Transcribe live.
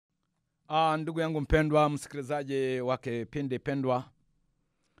Ndugu yangu mpendwa, msikilizaji wake kipindi pendwa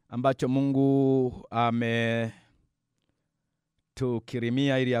ambacho Mungu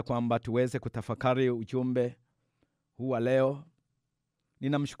tukirimia ili ya kwamba tuweze kutafakari ujumbe huu leo.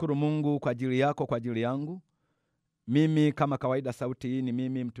 Ninamshukuru Mungu kwa ajili yako, kwa ajili yangu. Mimi kama kawaida sauti hii ni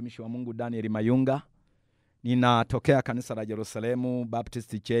mimi mtumishi wa Mungu Daniel Mayunga. Ninatokea kanisa la Jerusalemu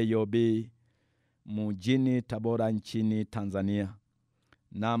Baptist JOB mjini Tabora nchini Tanzania.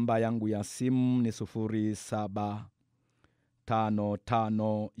 Namba yangu ya simu ni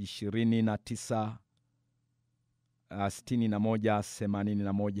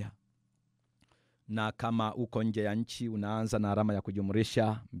 0755296181. Na kama uko nje ya nchi unaanza na alama ya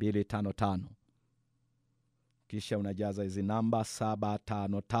kujumlisha 255. Kisha unajaza hizi namba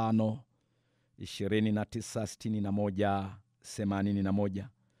 755296181.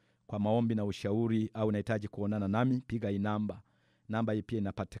 Kwa maombi na ushauri au unahitaji kuonana nami, piga hii namba. Namba hii pia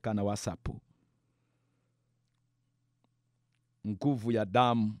inapatikana WhatsApp. Nguvu ya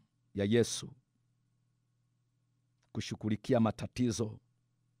damu ya Yesu kushughulikia matatizo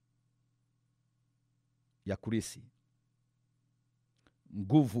ya kurithi.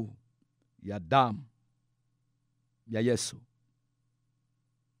 Nguvu ya damu ya Yesu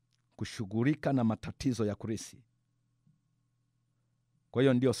kushughulika na matatizo ya kurithi. Kwa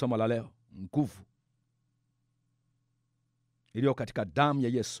hiyo ndio somo la leo, nguvu iliyo katika damu ya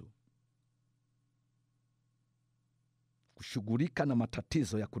Yesu kushughulika na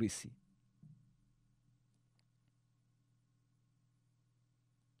matatizo ya kurithi.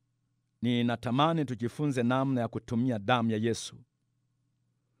 Ninatamani tujifunze namna ya kutumia damu ya Yesu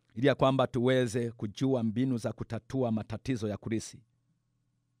ili ya kwamba tuweze kujua mbinu za kutatua matatizo ya kurithi.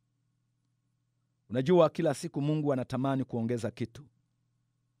 Unajua kila siku Mungu anatamani kuongeza kitu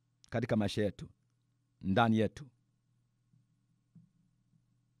katika maisha yetu, ndani yetu.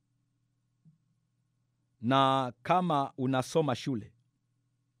 Na kama unasoma shule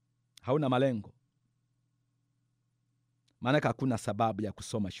hauna malengo, maana hakuna sababu ya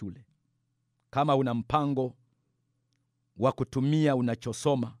kusoma shule. Kama una mpango wa kutumia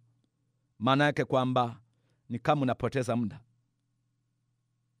unachosoma, maana yake kwamba ni kama unapoteza muda.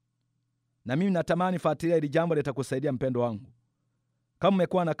 Na mimi natamani fuatilia hili jambo litakusaidia mpendo wangu. Kama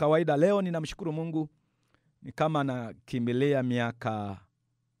umekuwa na kawaida, leo ninamshukuru Mungu ni kama nakimbilia miaka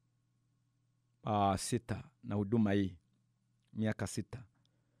 6 na huduma hii, miaka 6.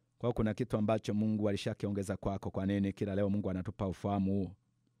 Kwa hiyo kuna kitu ambacho Mungu alishakiongeza kwako. Kwa nini kila leo Mungu anatupa ufahamu huo?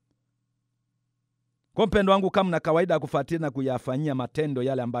 Kwa mpendo wangu, kama na kawaida kufuatilia na kuyafanyia matendo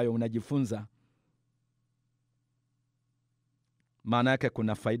yale ambayo unajifunza, maana yake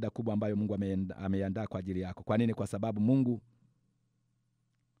kuna faida kubwa ambayo Mungu ameandaa kwa ajili yako. Kwa nini? Kwa sababu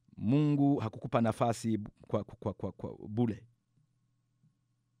Mungu hakukupa nafasi kwa bure.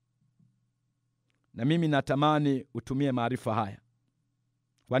 Na mimi natamani utumie maarifa haya.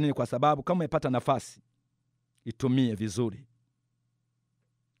 Kwa nini? Kwa sababu kama umepata nafasi, itumie vizuri.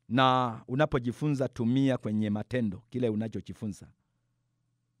 Na unapojifunza, tumia kwenye matendo kile unachojifunza.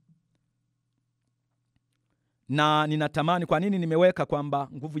 Na ninatamani, kwa nini nimeweka kwamba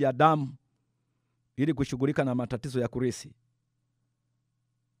nguvu ya damu ili kushughulika na matatizo ya kurithi?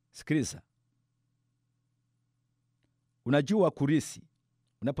 Sikiliza. Unajua kurithi,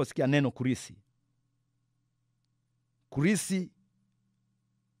 unaposikia neno kurithi, kurithi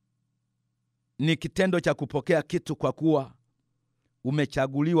ni kitendo cha kupokea kitu kwa kuwa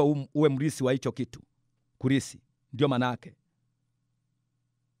umechaguliwa uwe mrithi wa hicho kitu. Kurithi ndio maana yake.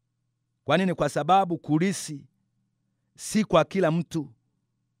 Kwa nini? Kwa sababu kurithi si kwa kila mtu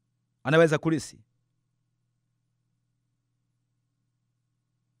anaweza kurithi.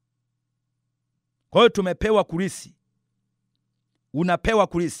 Kwa hiyo tumepewa kurithi. Unapewa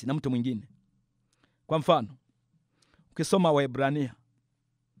kurithi na mtu mwingine. Kwa mfano, ukisoma Waebrania,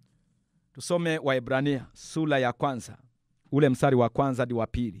 tusome Waebrania sura ya 1, ule mstari wa 1 hadi wa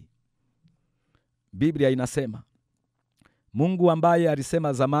 2. Biblia inasema, Mungu ambaye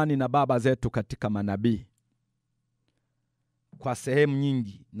alisema zamani na baba zetu katika manabii kwa sehemu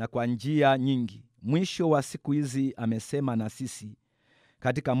nyingi na kwa njia nyingi, mwisho wa siku hizi amesema na sisi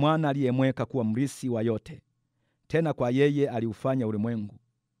katika mwana aliyemweka kuwa mrithi wa yote. Tena kwa yeye aliufanya ulimwengu.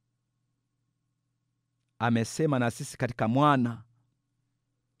 Amesema na sisi katika mwana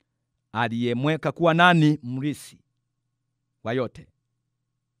aliyemweka kuwa nani? Mrithi wa yote.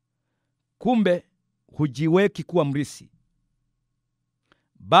 Kumbe hujiweki kuwa mrithi,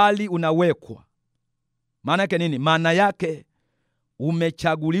 bali unawekwa. Maana yake nini? Maana yake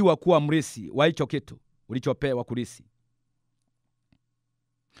umechaguliwa kuwa mrithi wa hicho kitu ulichopewa kurithi.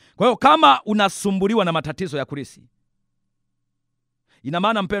 Kwa hiyo kama unasumbuliwa na matatizo ya kurithi, ina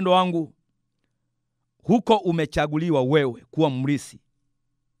maana mpendo wangu, huko umechaguliwa wewe kuwa mrithi.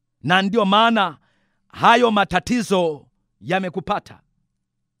 Na ndio maana hayo matatizo yamekupata.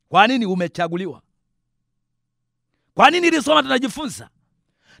 Kwa nini umechaguliwa? Kwa nini hili somo tunajifunza?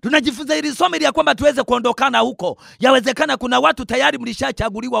 Tunajifunza hili somo ili ya kwamba tuweze kuondokana huko. Yawezekana kuna watu tayari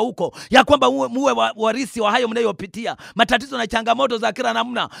mlishachaguliwa huko, ya kwamba muwe warithi wa hayo mnayopitia, matatizo na changamoto za kila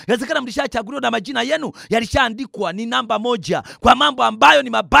namna. Yawezekana mlishachaguliwa na majina yenu yalishaandikwa ni namba 1 kwa mambo ambayo ni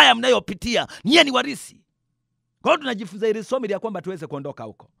mabaya mnayopitia. Nyie ni warithi. Kwa hiyo tunajifunza hili somo ili ya kwamba tuweze kuondoka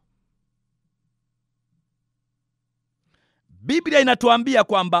huko. Biblia inatuambia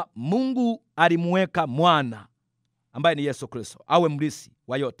kwamba Mungu alimuweka mwana ambaye ni Yesu Kristo awe mrithi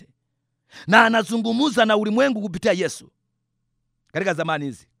wa yote. Na anazungumuza na ulimwengu kupitia Yesu katika zamani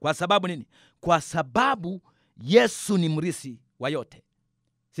hizi. Kwa sababu nini? Kwa sababu Yesu ni mrithi wa yote.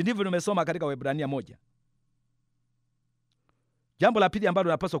 Si ndivyo nimesoma katika Waebrania 1? Jambo la pili ambalo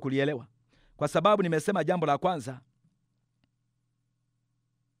unapaswa kulielewa, kwa sababu nimesema jambo la kwanza,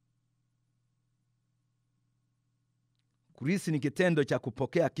 kurithi ni kitendo cha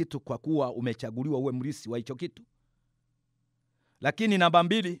kupokea kitu kwa kuwa umechaguliwa uwe mrithi wa hicho kitu. Lakini namba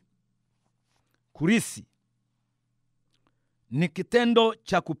 2, kurithi ni kitendo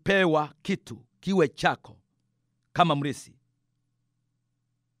cha kupewa kitu kiwe chako kama mrithi,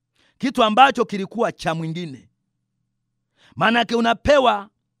 kitu ambacho kilikuwa cha mwingine. Maana yake unapewa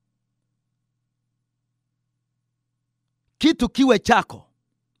kitu kiwe chako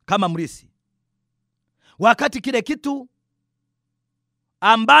kama mrithi, wakati kile kitu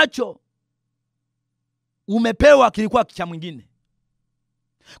ambacho umepewa kilikuwa cha mwingine.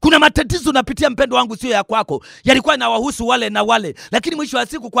 Kuna matatizo unapitia, mpendo wangu, sio ya kwako. Yalikuwa yanawahusu wale na wale, lakini mwisho wa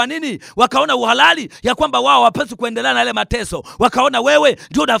siku kwa nini wakaona uhalali ya kwamba wao wapaswi kuendelea na yale mateso? Wakaona wewe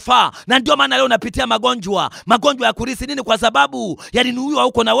ndio unafaa, na ndio maana leo unapitia magonjwa ya kurithi. Nini? Kwa sababu yalinuiwa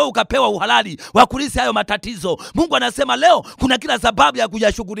huko na wewe ukapewa uhalali wa kurithi hayo matatizo. Mungu anasema leo kuna kila sababu ya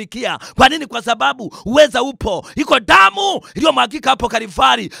kuyashughulikia. Kwa nini? Kwa sababu uweza upo. Iko damu iliyomwagika hapo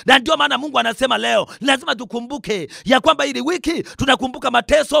Kalvari, na ndio maana Mungu anasema leo lazima tukumbuke ya kwamba hili wiki tunakumbuka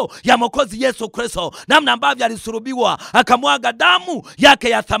mateso ya Mwokozi Yesu Kristo, namna ambavyo alisulubiwa akamwaga damu yake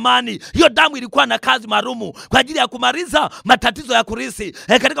ya thamani. Hiyo damu ilikuwa na kazi maalumu kwa ajili ya kumaliza matatizo ya kurithi.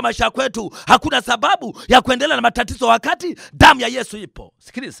 Katika maisha kwetu hakuna sababu ya kuendelea na matatizo wakati damu ya Yesu ipo.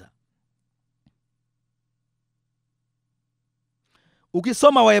 Sikiliza,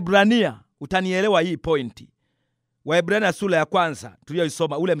 ukisoma Waebrania utanielewa hii pointi. Waebrania sura ya 1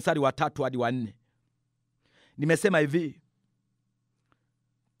 tuliyoisoma, ule mstari wa 3 hadi wa 4. Nimesema hivi,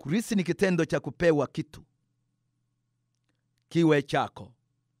 kurithi ni kitendo cha kupewa kitu kiwe chako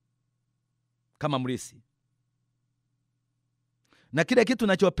kama mrithi, na kile kitu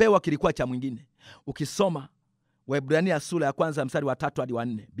unachopewa kilikuwa cha mwingine. Ukisoma Waebrania sura ya 1 mstari wa 3 hadi wa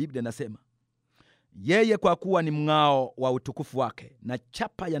 4, Biblia inasema, yeye kwa kuwa ni mng'ao wa utukufu wake na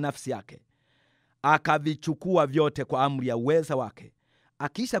chapa ya nafsi yake, akavichukua vyote kwa amri ya uweza wake,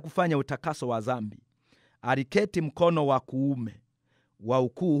 akisha kufanya utakaso wa dhambi, aliketi mkono wa kuume wa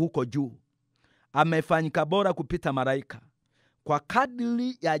ukuu huko juu. Amefanyika bora kupita malaika, kwa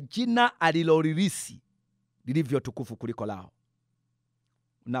kadiri ya jina alilolirithi lilivyo tukufu kuliko lao.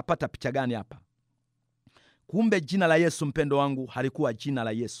 Unapata picha gani hapa? Kumbe jina la Yesu, mpendo wangu, halikuwa jina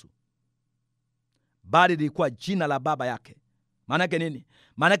la Yesu, bali lilikuwa jina la baba yake. Maana yake nini?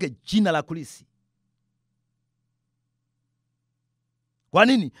 Maana yake jina la kurithi. Kwa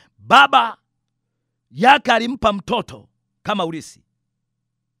nini? Baba yake alimpa mtoto kama urithi.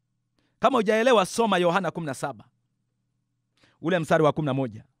 Kama hujaelewa, soma Yohana 17 ule mstari wa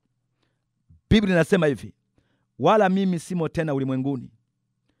 11. Biblia inasema hivi, wala mimi simo tena ulimwenguni,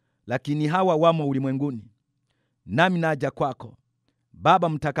 lakini hawa wamo ulimwenguni, nami naja kwako, Baba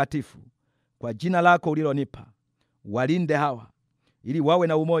mtakatifu, kwa jina lako ulilonipa, walinde hawa, ili wawe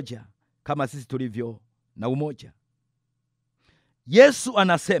na umoja kama sisi tulivyo na umoja. Yesu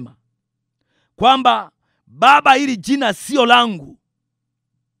anasema kwamba Baba, hili jina sio langu,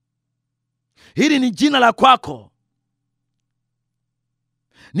 hili ni jina la kwako,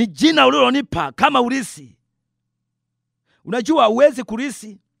 ni jina ulilonipa kama urithi. Unajua huwezi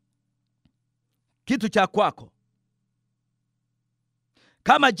kurithi kitu cha kwako.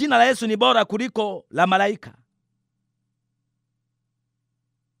 Kama jina la Yesu ni bora kuliko la malaika,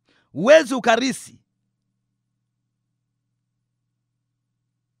 huwezi ukarithi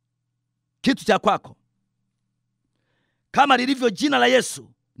kitu cha kwako. Kama lilivyo jina la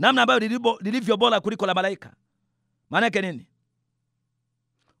Yesu, namna ambayo lilivyo bora kuliko la malaika. Maana yake nini?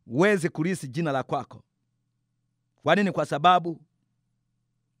 Huwezi kurithi jina la kwako. Kwa nini? Kwa sababu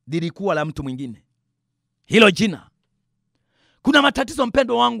lilikuwa la mtu mwingine hilo jina. Kuna matatizo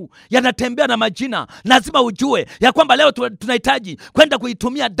mpendo wangu yanatembea na majina. Lazima ujue ya kwamba leo tunahitaji kwenda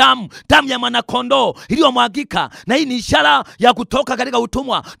kuitumia damu ya mwanakondoo iliyomwagika, na hii ni ishara ya kutoka katika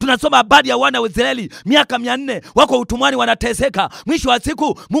utumwa. Tunasoma habari ya wana wa Israeli miaka 400 wako utumwani wanateseka. Mwisho wa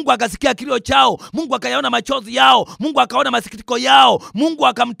siku Mungu akasikia kilio chao, Mungu akayaona machozi yao, Mungu akaona masikitiko yao. Mungu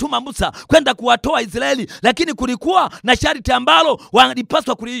akamtuma Musa kwenda kuwatoa Israeli, lakini kulikuwa na sharti ambalo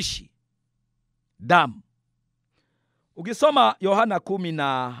walipaswa kuliishi: damu. Ukisoma Yohana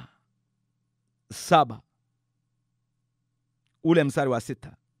 17 ule mstari wa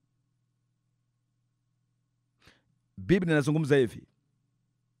 6, Biblia inazungumza hivi: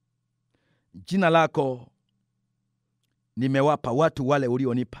 jina lako nimewapa watu wale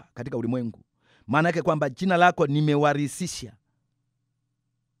ulionipa katika ulimwengu. Maana yake kwamba jina lako nimewarisisha,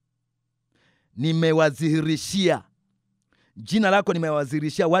 nimewazihirishia. Jina lako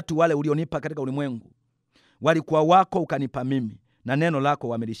nimewazihirishia watu wale ulionipa katika ulimwengu. Walikuwa wako ukanipa mimi, na neno lako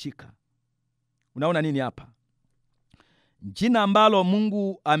wamelishika. Unaona nini hapa? Jina ambalo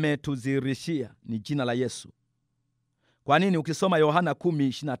Mungu ametuzihirishia ni jina la Yesu. Kwa nini? Ukisoma Yohana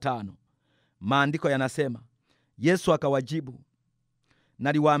 10:25, maandiko yanasema, Yesu akawajibu,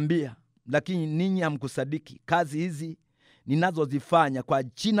 naliwaambia, lakini ninyi hamkusadiki. Kazi hizi ninazozifanya kwa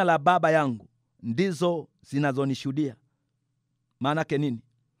jina la Baba yangu ndizo zinazonishuhudia. Maana yake nini?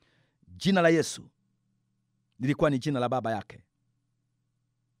 Jina la Yesu lilikuwa ni jina la Baba yake.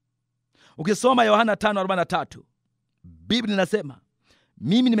 Ukisoma Yohana 5:43, Biblia inasema,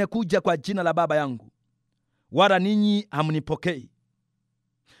 mimi nimekuja kwa jina la Baba yangu, wala ninyi hamnipokei.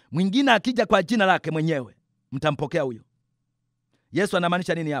 Mwingine akija kwa jina lake mwenyewe, mtampokea huyo. Yesu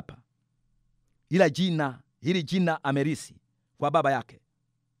anamaanisha nini hapa? Hili jina amerisi kwa Baba yake,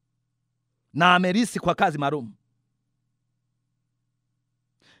 na amerisi kwa kazi maalum.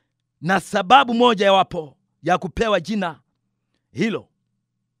 Na sababu moja ya wapo ya kupewa jina hilo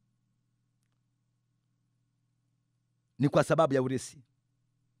ni kwa sababu ya urisi.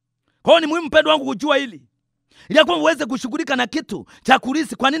 Kwa hiyo ni muhimu mpendo wangu kujua hili, ili kwamba uweze kushughulika na kitu cha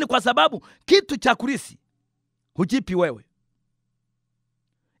kurisi. Kwa nini? Kwa sababu kitu cha kurisi hujipi wewe.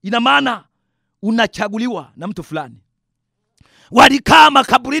 Ina maana unachaguliwa na mtu fulani. Walikaa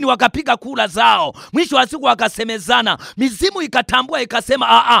makaburini wakapiga kura zao, mwisho wa siku wakasemezana, mizimu ikatambua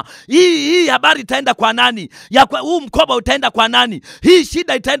ikasema, hii habari itaenda kwa nani? Huu mkoba utaenda kwa nani? Hii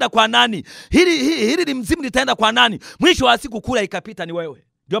shida itaenda kwa nani? Hili mzimu litaenda kwa nani? Mwisho wa siku kura ikapita ni wewe.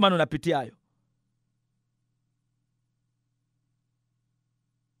 Ndio maana unapitia hayo.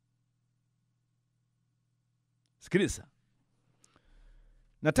 Sikiliza,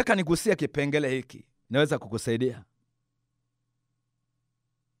 nataka nigusia kipengele hiki, naweza kukusaidia.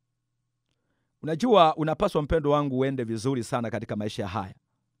 Unajua, unapaswa mpendo wangu uende vizuri sana katika maisha haya.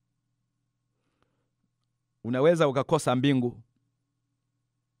 Unaweza ukakosa mbingu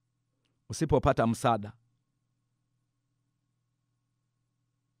usipopata msaada.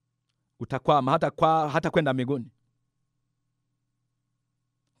 Utakwama hata kwenda mbinguni.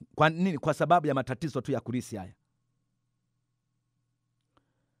 Kwa nini? Kwa sababu ya matatizo tu ya kurisi haya.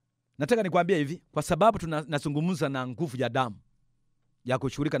 Nataka nikwambie hivi, kwa sababu tunazungumza na nguvu ya damu ya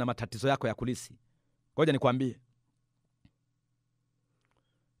kushughulika na matatizo yako ya kulisi. Ngoja nikwambie,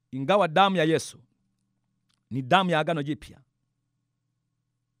 ingawa damu ya Yesu ni damu ya agano jipya,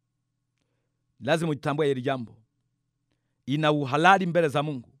 lazima ujitambue hili jambo. Ina uhalali mbele za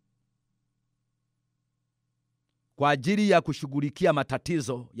Mungu kwa ajili ya kushughulikia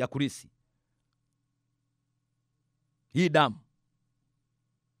matatizo ya kulisi. Hii damu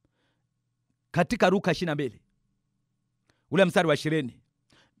katika Luka 22 ule mstari wa 20,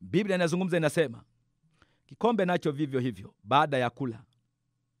 Biblia inazungumza, inasema, kikombe nacho vivyo hivyo baada ya kula,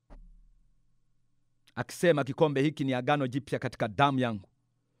 akisema, kikombe hiki ni agano jipya katika damu yangu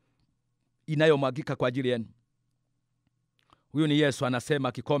inayomwagika kwa ajili yenu. Huyu ni Yesu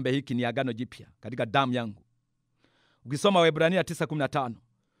anasema kikombe hiki ni agano jipya katika damu yangu. Ukisoma Waebrania 9:15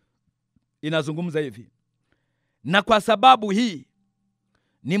 inazungumza hivi, na kwa sababu hii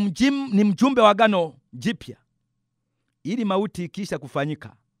ni mjumbe wa agano jipya, ili mauti ikisha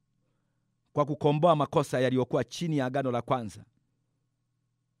kufanyika kwa kukomboa makosa yaliyokuwa chini ya agano la kwanza,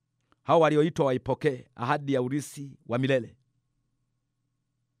 hao walioitwa waipokee ahadi ya urisi wa milele.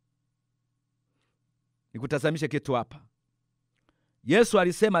 Nikutazamishe kitu hapa. Yesu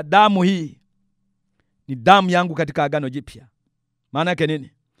alisema damu hii ni damu yangu katika agano jipya. Maana yake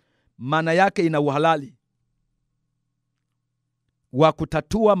nini? Maana yake ina uhalali wa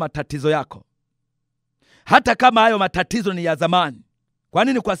kutatua matatizo yako, hata kama hayo matatizo ni ya zamani. Kwa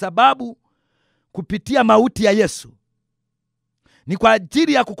nini? Kwa sababu kupitia mauti ya Yesu ni kwa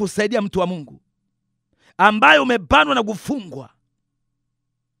ajili ya kukusaidia mtu wa Mungu ambaye umebanwa na kufungwa,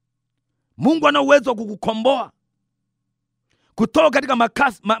 Mungu ana uwezo wa kukukomboa kutoka katika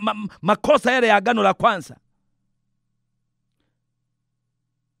makosa yale ya agano la kwanza.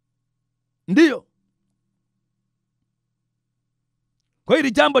 Ndiyo. Kwa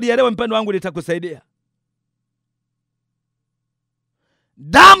hili jambo lielewe mpendo wangu, litakusaidia.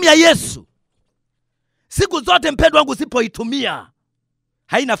 Damu ya Yesu siku zote mpendo wangu usipoitumia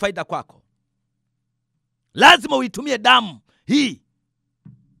haina faida kwako. Lazima uitumie damu hii.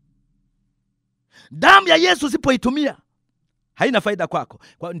 Damu ya Yesu usipoitumia haina faida kwako.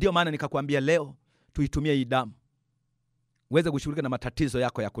 Kwa ndio maana nikakwambia leo tuitumie hii damu uweze kushughulika na matatizo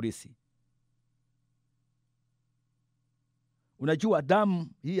yako ya kurisi. Unajua damu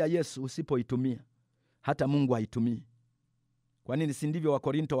hii ya Yesu usipoitumia hata Mungu haitumii. Kwa nini? Si ndivyo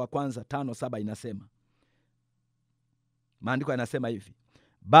Wakorinto wa kwanza 5:7 inasema? Maandiko yanasema hivi: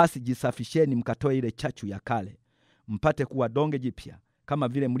 basi jisafisheni mkatoe ile chachu ya kale, mpate kuwa donge jipya, kama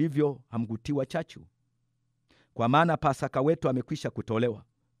vile mlivyo hamkutiwa chachu. Kwa maana Pasaka wetu amekwisha kutolewa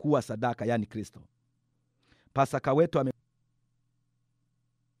kuwa sadaka, yani Kristo. Pasaka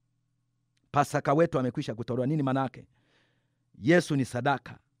wetu amekwisha kutolewa. Nini maana yake? Yesu ni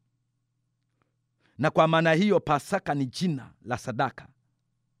sadaka. Na kwa maana hiyo Pasaka ni jina la sadaka.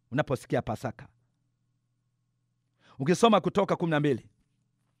 Unaposikia Pasaka, ukisoma Kutoka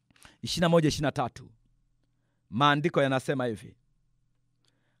 12:21-23, maandiko yanasema hivi: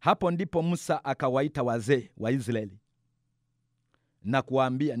 hapo ndipo Musa akawaita wazee wa Israeli na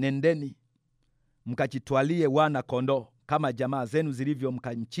kuwaambia, nendeni mkajitwalie wana kondoo kama jamaa zenu zilivyo,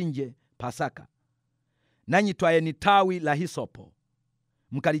 mkamchinje Pasaka. Nanyi twaeni tawi la hisopo,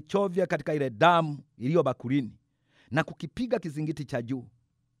 mkalichovya katika ile damu iliyo bakulini, na kukipiga kizingiti cha juu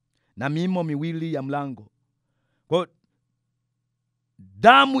na mimo miwili ya mlango. Kwa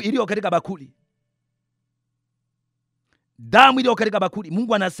damu iliyo katika bakuli, damu iliyo katika bakuli,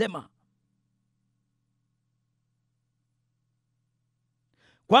 Mungu anasema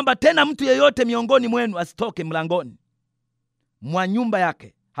kwamba tena mtu yeyote miongoni mwenu asitoke mlangoni mwa nyumba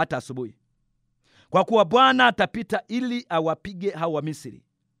yake hata asubuhi, kwa kuwa Bwana atapita ili awapige hao wa Misri.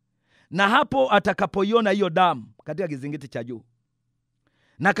 Na hapo atakapoiona hiyo damu katika kizingiti cha juu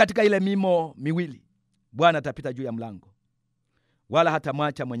na katika ile mimo miwili, Bwana atapita juu ya mlango, wala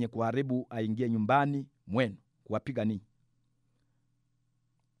hatamwacha mwenye kuharibu aingie nyumbani mwenu kuwapiga ninyi.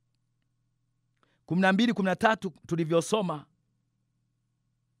 12:13 tulivyosoma,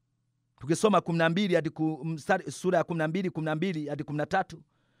 tukisoma 12 hadi sura ya 12 hadi 13,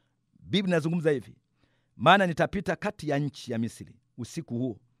 Biblia inazungumza hivi: maana nitapita kati ya nchi ya Misri usiku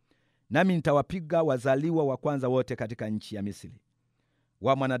huo, nami nitawapiga wazaliwa wa kwanza wote katika nchi ya Misri,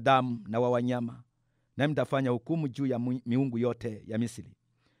 wa mwanadamu na wa wanyama, nami nitafanya hukumu juu ya miungu yote ya Misri.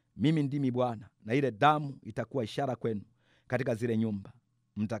 Mimi ndimi Bwana, na ile damu itakuwa ishara kwenu katika zile nyumba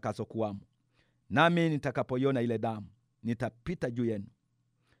mtakazokuwamo. Nami nitakapoiona ile damu, nitapita juu yenu,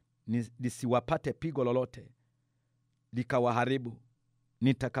 lisiwapate pigo lolote likawaharibu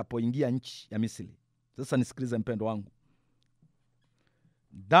nitakapoingia nchi ya Misri. Sasa nisikilize mpendo wangu,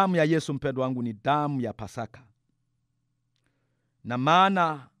 damu ya Yesu mpendo wangu ni damu ya Pasaka. Na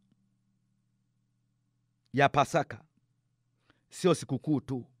maana ya Pasaka sio sikukuu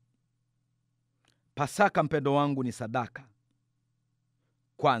tu. Pasaka mpendo wangu ni sadaka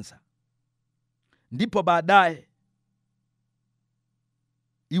kwanza, ndipo baadaye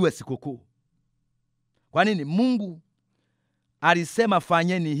iwe sikukuu. Kwa nini? Mungu alisema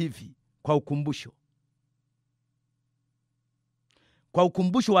fanyeni hivi kwa ukumbusho, kwa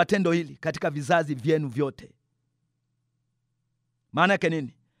ukumbusho wa tendo hili katika vizazi vyenu vyote. Maana yake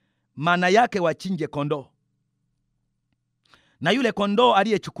nini? Maana yake wachinje kondoo, na yule kondoo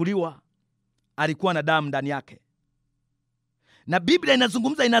aliyechukuliwa alikuwa na damu ndani yake, na Biblia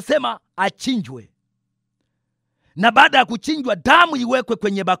inazungumza, inasema achinjwe, na baada ya kuchinjwa damu iwekwe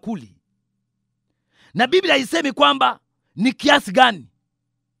kwenye bakuli. Na Biblia haisemi kwamba ni kiasi gani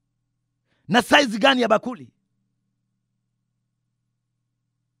na size gani ya bakuli.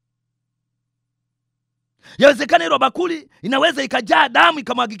 Yawezekana hilo bakuli inaweza ikajaa damu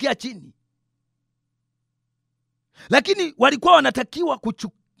ikamwagikia chini, lakini walikuwa wanatakiwa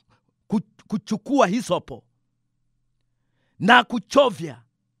kuchukua hisopo na kuchovya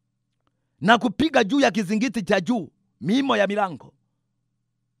na kupiga juu ya kizingiti cha juu, mimo ya milango.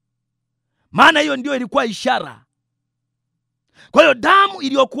 Maana hiyo ndio ilikuwa ishara. Kwa hiyo damu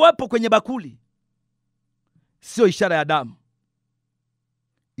iliyokuwepo kwenye bakuli sio ishara ya damu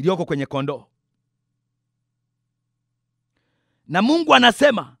iliyoko kwenye kondoo. Na Mungu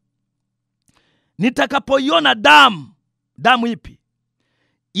anasema nitakapoiona damu. Damu ipi?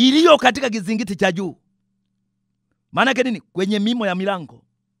 Iliyo katika kizingiti cha juu. Maana yake nini? Kwenye mimo ya milango.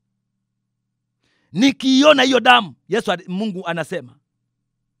 Nikiiona hiyo damu, Mungu anasema,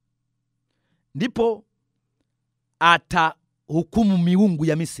 ndipo atahukumu miungu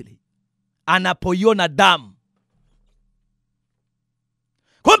ya Misri. Anapoiona damu.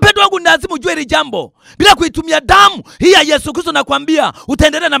 Kwa mpendo wangu, lazima ujue hili jambo. Bila kuitumia damu hii ya Yesu Kristo, nakwambia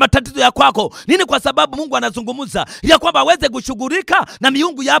utaendelea na matatizo ya kwako. Nini? Kwa sababu Mungu anazungumza ya kwamba aweze kushughulika na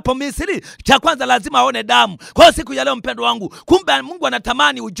miungu ya hapo Misri. Cha kwanza lazima aone damu. Kwa hiyo siku ya leo mpendo wangu, kumbe Mungu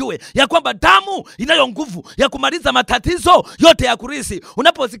anatamani ujue ya kwamba damu inayo nguvu ya kumaliza matatizo yote ya kurisi.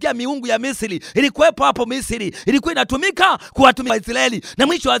 Unaposikia miungu ya Misri ilikuwepo hapo Misri, ilikuwa inatumika kuwatumia Israeli. Na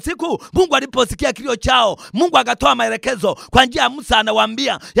mwisho wa siku Mungu aliposikia kilio chao, Mungu akatoa maelekezo kwa njia ya Musa,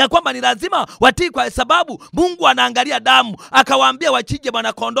 anawaambia ya kwamba ni lazima watii kwa sababu Mungu anaangalia damu. Akawaambia wachinje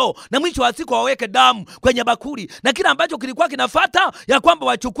mwana kondoo, na mwisho wa siku waweke damu kwenye bakuli, na kila ambacho kilikuwa kinafuata ya kwamba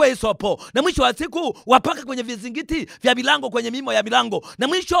wachukue hisopo, na mwisho wa siku wapaka kwenye vizingiti vya milango, kwenye mimo ya milango. Na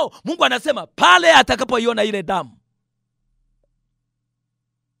mwisho Mungu anasema pale atakapoiona ile damu,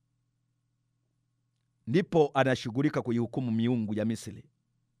 ndipo anashughulika kuihukumu miungu ya Misri.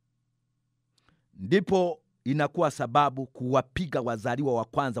 Ndipo inakuwa sababu kuwapiga wazaliwa wa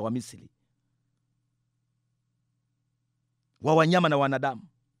kwanza wa Misri, wa wanyama na wanadamu.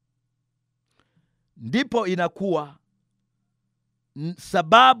 Ndipo inakuwa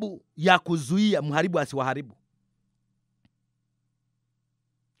sababu ya kuzuia mharibu asiwaharibu.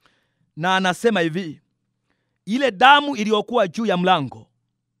 Na anasema hivi, ile damu iliyokuwa juu ya mlango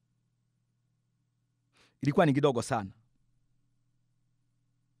ilikuwa ni kidogo sana.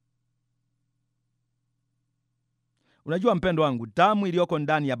 Unajua mpendo wangu, damu iliyoko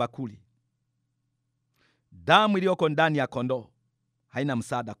ndani ya bakuli, damu iliyoko ndani ya kondoo haina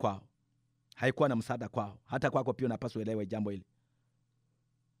msaada kwao. Haikuwa na msaada kwao. Hata kwako pia unapaswa elewe jambo hili.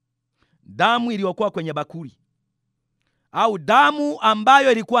 Damu iliyokuwa kwenye bakuli au damu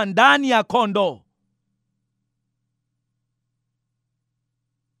ambayo ilikuwa ndani ya kondoo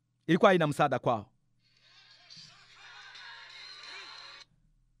ilikuwa haina msaada kwao.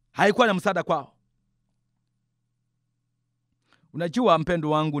 Haikuwa na msaada kwao. Unajua mpendo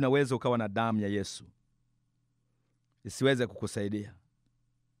wangu, unaweza ukawa na damu ya Yesu isiweze kukusaidia.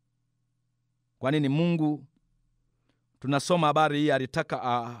 Kwa nini? Mungu, tunasoma habari hii, alitaka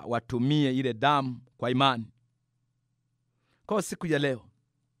watumie ile damu kwa imani. Kwa siku ya leo,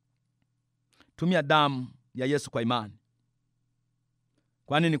 tumia damu ya Yesu kwa imani.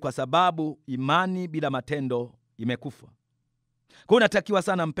 Kwa nini? Kwa sababu imani bila matendo imekufa. Kwa unatakiwa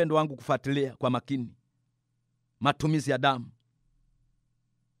sana mpendo wangu kufuatilia kwa makini matumizi ya damu.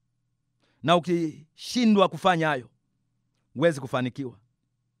 Na ukishindwa kufanya hayo, huwezi kufanikiwa.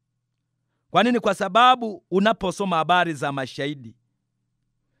 Kwa nini? Kwa sababu unaposoma habari za mashahidi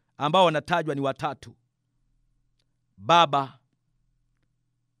ambao wanatajwa ni watatu: Baba,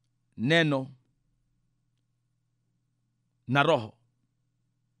 Neno na Roho.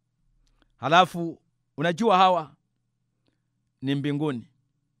 Halafu unajua hawa ni mbinguni.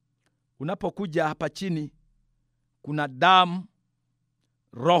 Unapokuja hapa chini kuna damu,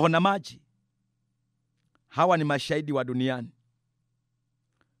 Roho na maji. Hawa ni mashahidi wa duniani.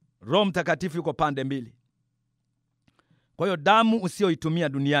 Roho Mtakatifu yuko pande mbili. Kwa hiyo damu usioitumia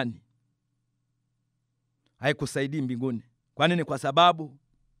duniani haikusaidii mbinguni. Kwa nini? Kwa sababu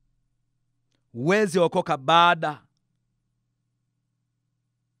huwezi okoka baada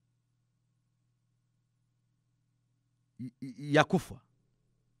ya kufa.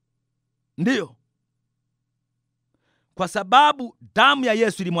 Ndiyo, kwa sababu damu ya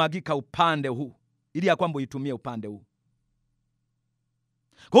Yesu ilimwagika upande huu ili ya kwamba uitumie upande huu.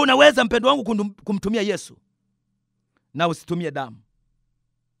 Kwa unaweza mpendo wangu kumtumia Yesu na usitumie damu,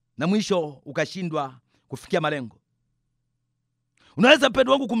 na mwisho ukashindwa kufikia malengo. Unaweza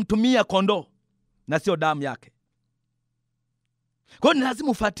mpendo wangu kumtumia kondoo na sio damu yake. Kwa hiyo ni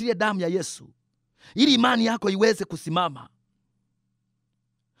lazima ufuatilie damu ya Yesu ili imani yako iweze kusimama,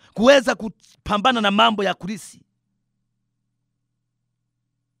 kuweza kupambana na mambo ya kurisi.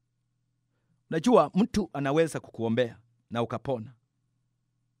 Unajua mtu anaweza kukuombea na ukapona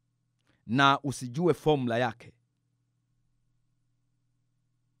na usijue formula yake,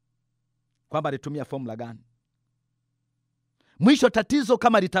 kwamba alitumia formula gani. Mwisho tatizo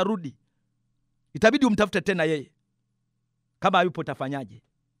kama litarudi, itabidi umtafute tena yeye. Kama hayupo utafanyaje?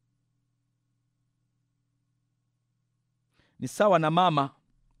 Ni sawa na mama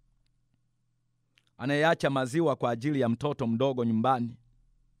anayeacha maziwa kwa ajili ya mtoto mdogo nyumbani.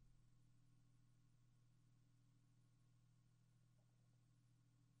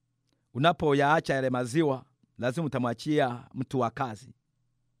 Unapoyaacha yale maziwa, lazima utamwachia mtu wa kazi.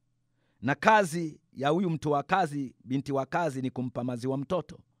 Na kazi ya huyu mtu wa kazi, binti wa kazi, ni kumpa maziwa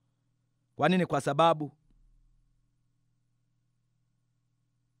mtoto. Kwa nini? Kwa sababu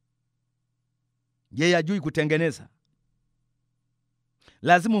yeye hajui kutengeneza.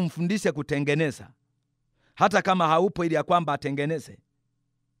 Lazima umfundishe kutengeneza, hata kama haupo, ili ya kwamba atengeneze.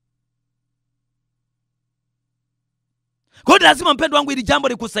 Kwa hiyo lazima, mpendo wangu, ili jambo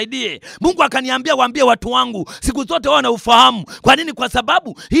likusaidie. Mungu akaniambia waambie watu wangu siku zote wao na ufahamu. Kwa nini? Kwa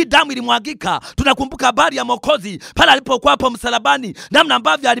sababu hii damu ilimwagika. Tunakumbuka habari ya Mwokozi pale alipokuwa hapo msalabani, namna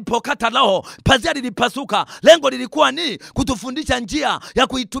ambavyo alipokata roho, pazia lilipasuka. Lengo lilikuwa ni kutufundisha njia ya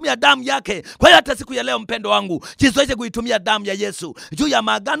kuitumia damu yake. Kwa hiyo hata siku ya leo, mpendo wangu, jizoeshe kuitumia damu ya Yesu juu ya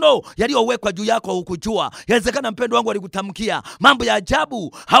maagano yaliyowekwa juu yako hukujua. Yawezekana, mpendo wangu, walikutamkia mambo ya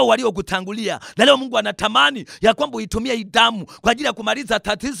ajabu hao waliokutangulia, na leo Mungu anatamani ya kwamba uitumie damu kwa ajili ya kumaliza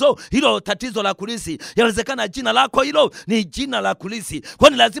tatizo hilo, tatizo la kulisi. Yawezekana jina lako hilo ni jina la kulisi, kwa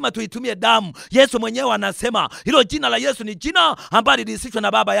ni lazima tuitumie damu. Yesu mwenyewe anasema hilo jina la Yesu ni jina ambalo lilisishwa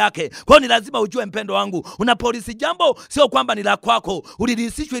na baba yake. Kwa ni lazima ujue, mpendo wangu, unapolisi jambo sio kwamba ni la kwako,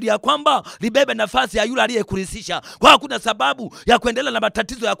 ulilisishwa ili ya kwamba libebe nafasi ya yule aliyekulisisha. Kwa hakuna sababu ya kuendelea na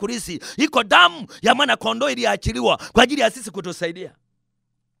matatizo ya kulisi. Iko damu ya mwana kondoo iliyoachiliwa kwa ajili ya sisi kutusaidia.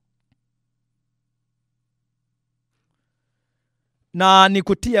 Na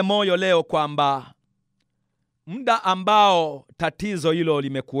nikutie moyo leo kwamba muda ambao tatizo hilo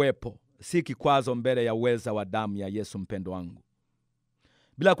limekuwepo si kikwazo mbele ya uweza wa damu ya Yesu, mpendo wangu.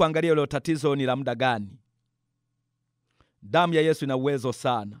 Bila kuangalia hilo tatizo ni la muda gani, damu ya Yesu ina uwezo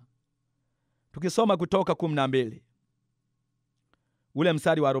sana. Tukisoma Kutoka 12 ule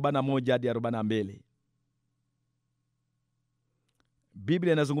mstari wa 41 hadi 42,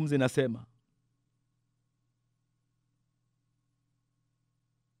 Biblia inazungumza, inasema,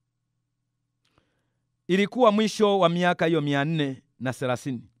 ilikuwa mwisho wa miaka hiyo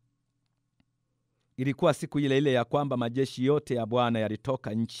 430. Ilikuwa siku ile ile ya kwamba majeshi yote ya Bwana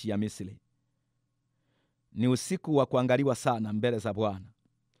yalitoka nchi ya Misri. Ni usiku wa kuangaliwa sana mbele za Bwana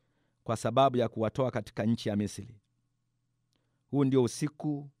kwa sababu ya kuwatoa katika nchi ya Misri. Huu ndio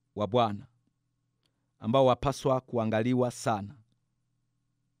usiku wa Bwana ambao wapaswa kuangaliwa sana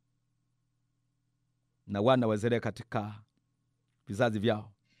na wana wa Israeli katika vizazi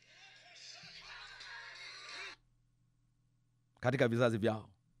vyao, katika vizazi vyao.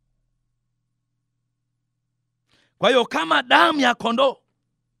 Kwa hiyo kama damu ya kondoo,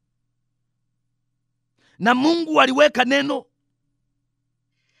 na Mungu aliweka neno,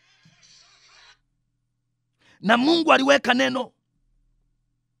 na Mungu aliweka neno,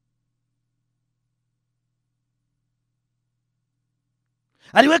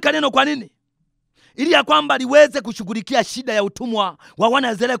 aliweka neno kwa nini? Ili ya kwamba liweze kushughulikia shida ya utumwa wa wana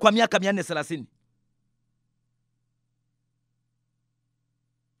wa Israeli kwa miaka 430.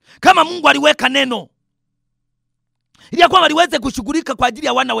 Kama Mungu aliweka neno ili ya kwamba liweze kushughulika kwa ajili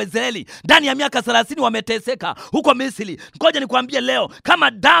ya wana wa Israeli ndani ya miaka 30 wameteseka huko Misri, ngoja nikwambie leo,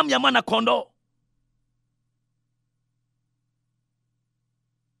 kama damu ya mwana kondoo,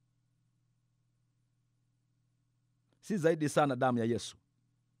 si zaidi sana damu ya Yesu.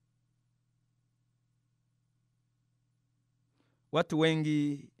 Watu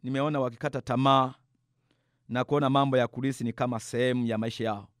wengi nimeona wakikata tamaa na kuona mambo ya kulisi ni kama sehemu ya maisha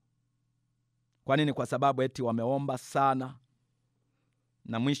yao. Kwa nini? Kwa sababu eti wameomba sana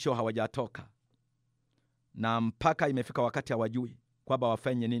na mwisho hawajatoka, na mpaka imefika wakati hawajui kwamba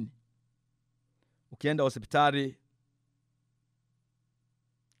wafanye nini. Ukienda hospitali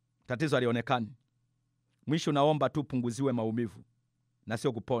tatizo halionekani, mwisho naomba tu punguziwe maumivu na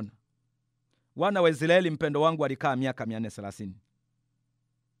sio kupona. Wana wa Israeli, mpendo wangu, walikaa miaka 430,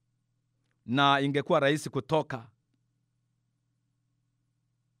 na ingekuwa rahisi kutoka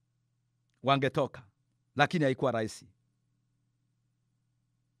wangetoka, lakini haikuwa rahisi.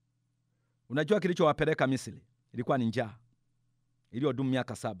 Unajua kilichowapeleka Misri? Ilikuwa ni njaa iliyodumu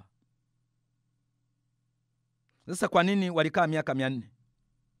miaka 7. Sasa kwa nini walikaa miaka 400?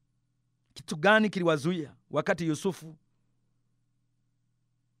 Kitu gani kiliwazuia? Wakati Yusufu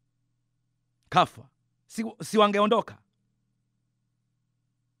kafa, si wangeondoka?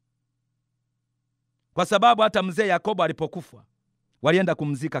 Kwa sababu hata mzee Yakobo alipokufa walienda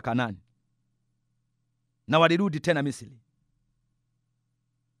kumzika Kanani na walirudi tena Misri.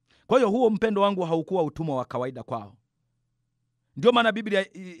 Kwa hiyo huo, mpendo wangu, haukuwa utumwa wa kawaida kwao. Ndio maana Biblia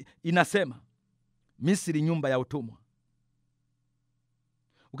inasema Misri nyumba ya utumwa.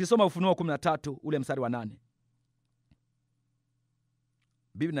 Ukisoma Ufunuo 13 ule mstari wa 8,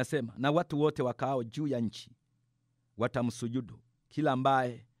 Biblia inasema, na watu wote wakao juu ya nchi watamsujudu kila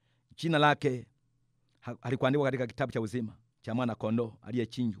ambaye jina lake halikuandikwa katika kitabu cha uzima cha mwana kondoo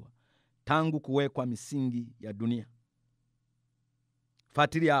aliyechinjwa tangu kuwekwa misingi ya dunia.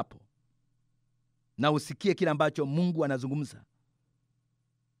 Fuatilia hapo na usikie kile ambacho Mungu anazungumza.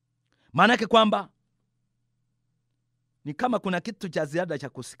 Maana yake kwamba ni kama kuna kitu cha ziada cha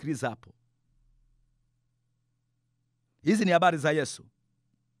kusikiliza hapo. Hizi ni habari za Yesu.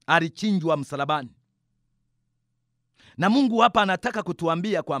 Alichinjwa msalabani. Na Mungu hapa anataka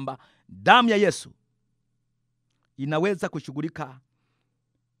kutuambia kwamba damu ya Yesu inaweza kushughulika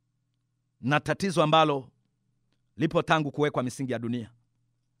na tatizo ambalo lipo tangu kuwekwa misingi ya dunia.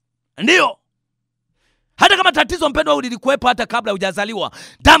 Ndiyo. Hata kama tatizo mpendwa lilikuwepo hata kabla hujazaliwa,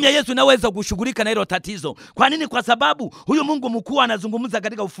 damu ya Yesu inaweza kushughulika na hilo tatizo. Kwa nini? Kwa sababu huyu Mungu mkuu anazungumza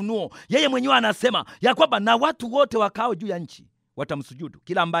katika Ufunuo. Yeye mwenyewe anasema ya kwamba na watu wote wakao juu ya nchi watamsujudu,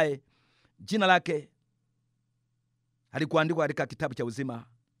 kila ambaye jina lake halikuandikwa katika kitabu cha uzima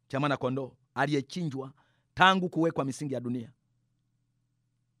cha mwana kondoo aliyechinjwa tangu kuwekwa misingi ya dunia.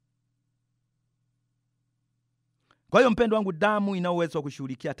 Kwa hiyo mpendwa wangu, damu ina uwezo wa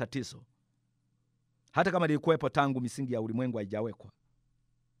kushughulikia tatizo hata kama lilikuwepo tangu misingi ya ulimwengu haijawekwa.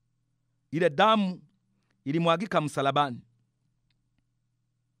 Ile damu ilimwagika msalabani,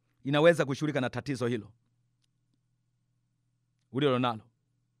 inaweza kushughulika na tatizo hilo ulilo nalo.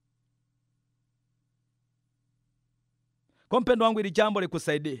 Kwa mpendwa wangu, ili jambo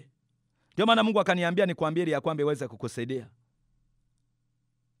likusaidie. Ndio maana Mungu akaniambia nikwambie ya kwamba iweze kukusaidia.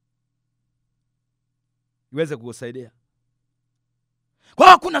 Iweze kukusaidia. Kwa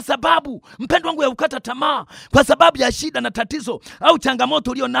hakuna sababu mpendwa wangu ya ukata tamaa kwa sababu ya shida na tatizo au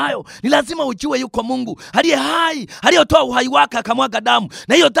changamoto ulio nayo. Ni lazima ujue yuko Mungu aliye hai, aliyotoa uhai wake akamwaga damu.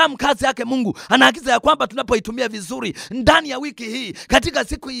 Na hiyo damu kazi yake Mungu anaagiza ya kwamba tunapoitumia vizuri ndani ya wiki hii, katika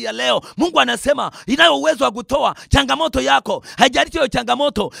siku hii ya leo, Mungu anasema inayo uwezo wa kutoa changamoto yako. Haijalishi hiyo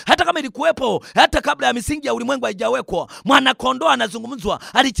changamoto hata kama ilikuwepo hata kabla ya misingi ya ulimwengu haijawekwa. Mwana kondoo anazungumzwa,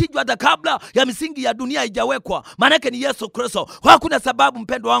 alichinjwa hata kabla ya misingi ya dunia haijawekwa. Maana yake ni Yesu Kristo. Kwa hakuna sababu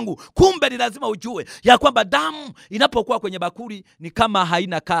mpendwa wangu, kumbe ni lazima ujue ya kwamba damu inapokuwa kwenye bakuli ni kama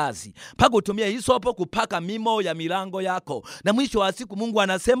haina kazi. Paka utumie hisopo kupaka mimo ya milango yako. Na mwisho wa siku Mungu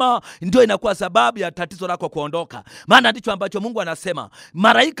anasema ndio inakuwa sababu ya tatizo lako kuondoka. Maana ndicho ambacho Mungu anasema.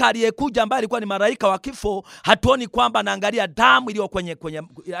 Malaika aliyekuja ambaye alikuwa ni malaika wa kifo, hatuoni kwamba anaangalia damu iliyo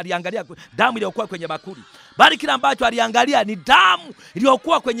aliangalia damu iliyokuwa kwenye bakuli. Bali kila ambacho aliangalia ni damu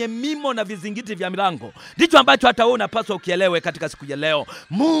iliyokuwa kwenye mimo na vizingiti vya milango. Ndicho ambacho hata wewe unapaswa ukielewe katika siku ya leo.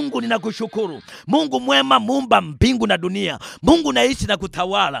 Mungu ninakushukuru. Mungu mwema, muumba mbingu na dunia. Mungu naishi na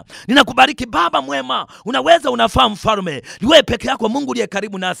kutawala. Ninakubariki Baba mwema. Unaweza, unafaa mfalme. Ni wewe peke yako Mungu uliye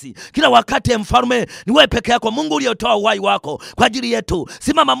karibu nasi kila wakati. Mfalme, ni wewe peke yako Mungu uliyotoa uhai wako kwa ajili yetu.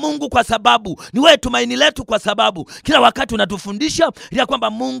 Simama Mungu, kwa sababu ni wewe tumaini letu, kwa sababu kila wakati unatufundisha ili kwamba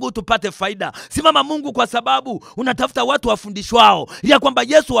Mungu tupate faida. Simama Mungu, kwa sababu unatafuta watu wafundishwao ili kwamba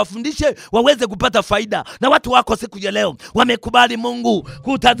Yesu wafundishe waweze kupata faida. Na watu wako siku ya leo wamekubali Mungu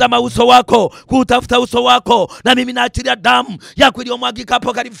kutazama uso wako, kutafuta uso wako. Na mimi naachilia damu yako iliyomwagika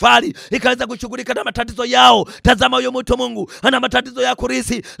hapo Kalvari ikaweza kushughulika na matatizo yao. Tazama huyo mtu Mungu ana matatizo ya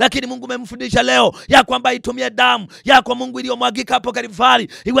kurisi, lakini Mungu umemfundisha leo ya kwamba itumie damu yako Mungu iliyomwagika hapo Kalvari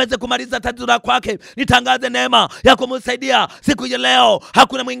iweze kumaliza tatizo la kwake. Nitangaze neema ya kumsaidia siku ya leo.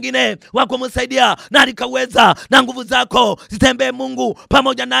 Hakuna mwingine wa kumsaidia na alikaweza, na nguvu zako zitembee Mungu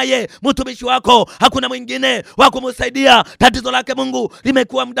pamoja naye mtumishi wako. Hakuna mwingine wa kumsaidia. Tatizo lake Mungu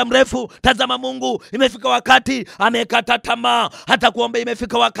limekuwa muda mrefu. Tazama Mungu, imefika wakati amekata tamaa hata kuomba.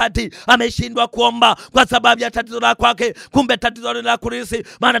 Imefika wakati ameshindwa kuomba kwa sababu ya tatizo la kwake. Kumbe tatizo la kurisi.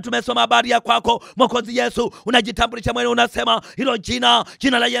 Maana tumesoma habari ya kwako Mwokozi Yesu, unajitambulisha mwenyewe, unasema hilo jina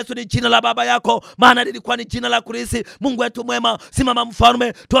la Yesu ni jina la baba yako, maana lilikuwa ni jina la kurisi. Mungu wetu mwema, simama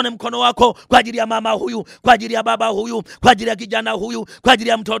mfalme, tuone mkono wako kwa ajili ya mama huyu, kwa ajili ya baba huyu, kwa ajili ya kijana huyu, kwa ajili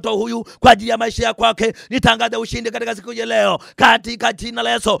ya mtoto huyu, kwa ajili ya maisha ya kwake. Nitangaze ushindi katika siku ya leo katika jina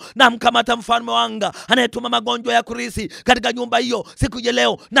la Yesu. Na mkamata mfalme wanga anayetuma magonjwa ya kurisi katika nyumba hiyo siku ya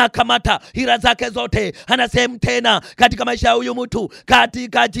leo, na kamata hila zake zote, ana sehemu tena katika maisha ya huyu mtu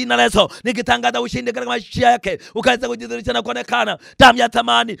katika jina la Yesu. Nikitangaza ushindi katika maisha yake, ukaweza kujidhihirisha na kuonekana. Damu ya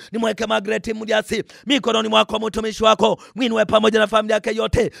thamani nimweke Margaret Mdiasi mikononi mwako, mtumishi wako, mwinue pamoja na familia yake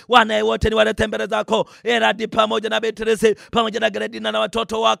yote, wanae wote ni wale tembele zako, Eradi pamoja na Beatrice pamoja na Gredina na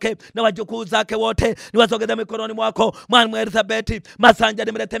watoto wake na wajukuu zake wote, ni wasogeza mikononi mwako. Mwalimu Elizabeth Elisabeti Masanja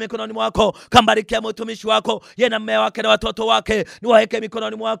nimlete mikononi mwako. Kambarikia mtumishi wako yeye na mume wake na watoto wake, niwaweke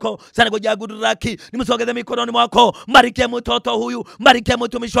mikononi mwako. Sana kwa Guduraki nimsogeze mikononi mwako. Mbarikia mtoto huyu, mbarikia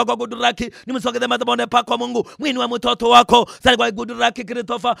mtumishi wako Guduraki, nimsogeze madhabahuni pako Mungu. Mwinue mtoto wako. Sana kwa Guduraki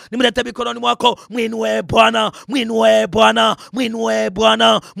Christopher nimlete mikononi mwako. Mwinue Bwana, mwinue Bwana, mwinue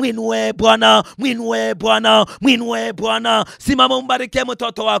Bwana, mwinue Bwana, mwinue Bwana, mwinue Bwana. Simama mbarikie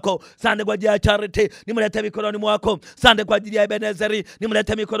mtoto wako. Sande kwa ajili ya Charity nimlete mikononi mwako. Sande kwa ajili ya Ebenezeri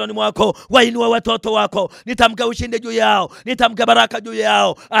nimlete mikononi mwako. Wainue watoto wako, nitamke ushindi juu yao, nitamke baraka juu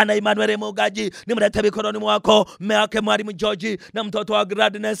yao. Ana Emmanuel Mugaji nimlete mikononi mwako. Mume wake Mwalimu George na mtoto wa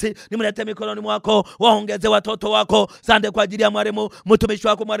Gladness nimlete mikononi mwako. Waongeze watoto wako. Sande kwa ajili ya Mwalimu mtumishi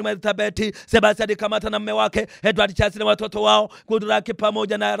wako Mwalimu Elizabeth Sebastian Kamata na mume wake Edward Chasi na watoto wao Guduraki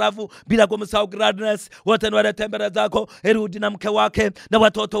pamoja na Rafu, bila kumsahau Gladness. Wote niwalete mbele zako. Erudi na mke wake na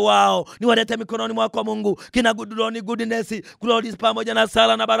watoto wao niwalete mikononi mwako Mungu. Kina Guduroni, Goodness, Glory pamoja na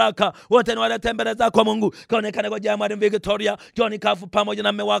Sala na Baraka, wote niwalete mbele zako Mungu. Kaonekane kwa Jamari Victoria, John Kafu pamoja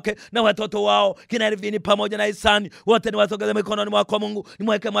na mume wake na watoto wao. Kina Elvini pamoja na Isani, wote niwasogeze mikononi mwako Mungu.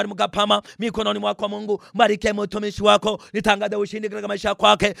 Nimweke Mwalimu Kapama mikononi mwako Mungu. Mbarikie mtumishi wako, nitangaze ushindi katika maisha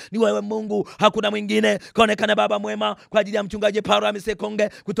yake. Ni wewe Mungu, hakuna mwingine. Kaonekane Baba mwema kwa ajili ya mchungaji Paulo Amisekonge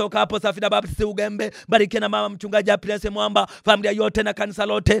kutoka hapo Safina Baptist Ugembe. Barikie na mama mchungaji Prince Mwamba, familia yote na kanisa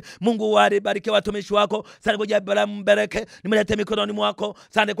lote. Mungu barikie watumishi wako. Sana kwa ajili ya Mbereke nimlete mikononi mwako.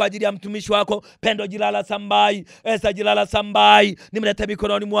 Sana kwa ajili ya mtumishi wako Pendo Jilala Sambai, Esa Jilala Sambai nimlete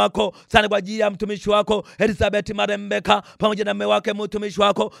mikononi mwako. Sana kwa ajili ya mtumishi wako Elizabeth Marembeka pamoja na mume wake mtumishi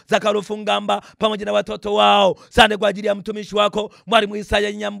wako Zakaru Fungamba pamoja na watoto wao. Sana kwa ajili ya mtumishi wako Mwalimu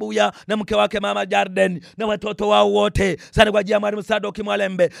Isaya Nyambuya na mke wake Mama Jarden na watoto wao wote. Sana kwa ajili ya Mwalimu Sadoki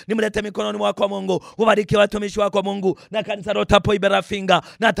Mwalembe nimlete mikononi mwako Mungu. Ubariki watumishi wako Mungu na kanisa lote hapo Iberafinga.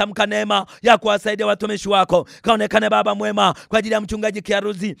 Na tamka neema ya kuwasaidia watumishi wako. Kaonekane Baba mwema kwa ajili ya mchungaji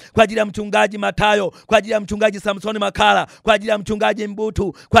Kiaruzi, kwa ajili ya mchungaji Matayo, kwa ajili ya mchungaji Samsoni Makala, kwa ajili ya mchungaji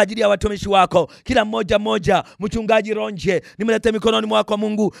Mbutu, kwa ajili ya watumishi wako kila mmoja mmoja. Mchungaji Ronje nimlete mikononi mwako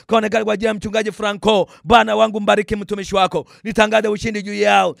Mungu. Kaonekane kwa ajili ya mchungaji Franco. Bwana wangu mbariki mtumishi wako, nitangaze ushindi juu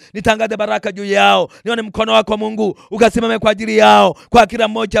yao, nitangaze baraka juu yao. Nione mkono wako Mungu ukasimame kwa ajili yao, kwa kila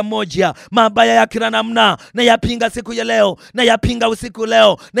mmoja mmoja. Mabaya ya kila namna na yapinga siku ya leo, na yapinga usiku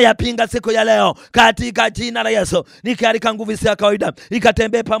leo, na yapinga siku ya leo katika jina la Yesu. Nikialika nguvu ya kawaida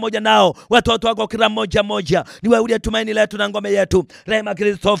ikatembee pamoja nao watoto wako kila mmoja mmoja. Ni wewe uliye tumaini letu na ngome yetu. Rema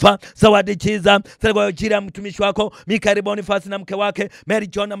Christopher, Zawadi Chiza, kwa ajili ya mtumishi wako Mikael Boniface na mke wake Mary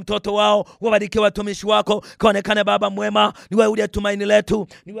John na mtoto wao. Wabariki watumishi wako. Kaonekane Baba mwema, ni wewe uliye tumaini letu,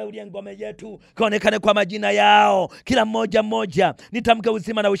 ni wewe uliye ngome yetu. Kaonekane kwa majina yao kila mmoja mmoja. Nitamke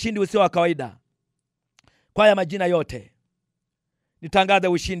uzima na ushindi usio wa kawaida kwa haya majina yote. Nitangaze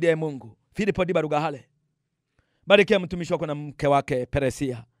ushindi ya Mungu. Filipo Dibarugahale, barikia mtumishi wako na mke wake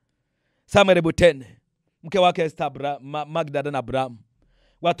Peresia. Samuel Butene, mke wake Esther Magdalena Abraham,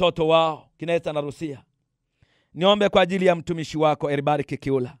 watoto wao Kinesa na Rusia. Niombe kwa ajili ya mtumishi wako Eribariki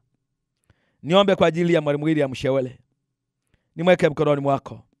Kiula. Niombe kwa ajili ya Mwalimu William Mshewele, nimweke mkononi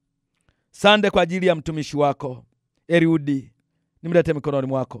mwako. Sande kwa ajili ya mtumishi wako Eriudi, nimlete mikononi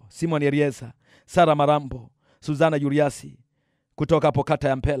mwako. Simon Elieza, Sara Marambo, Suzana Juliasi kutoka hapo kata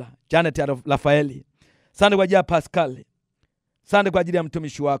ya Mpela, Janet ya Rafaeli. Sande kwa ajili ya Pascal. Sande kwa ajili ya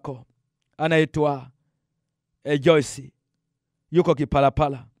mtumishi wako anaitwa Joyce, yuko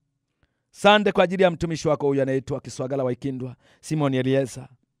Kipalapala. Sande kwa ajili ya mtumishi wako huyu anaitwa Kiswagala wa Ikindwa, Simon Elieza.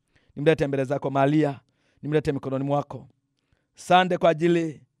 Nimlete mbele zako. Malia, nimlete mikononi mwako. Sande kwa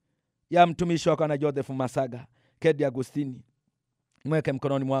ajili ya mtumishi wako na Joseph Masaga, Kedi Agustini, nimweke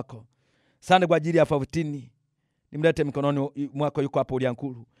mkononi mwako. Sande kwa ajili ya Favutini, nimlete mikononi mwako, yuko hapo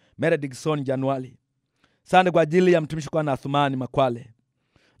Uliankuru, Mary Dickson Januari. Sande kwa ajili ya mtumishi wako na Athumani Makwale,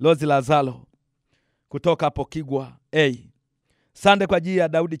 Lozi Lazalo kutoka hapo Kigwa Sande kwa ajili ya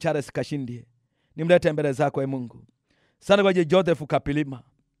Daudi Charles Kashindie, nimlete mbele zako Mungu. Sande kwa ajili ya Joseph Kapilima.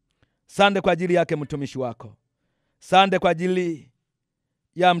 Sande kwa ajili yake mtumishi wako. Sande kwa ajili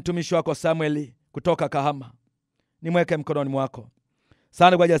ya mtumishi wako Samueli kutoka Kahama, nimweke mkononi mwako.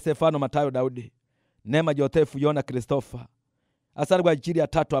 Sande kwa ajili ya Stefano Matayo Daudi, Neema Josefu Yona Christopher. Asante kwa ajili ya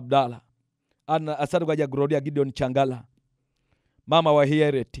Tatu Abdala. Asante kwa ajili ya Gloria Gideon Changala, mama wa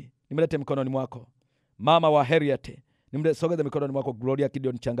Herieti, nimlete mikononi mwako. Mama wa Herieti, nimlete sogeza mikononi mwako Gloria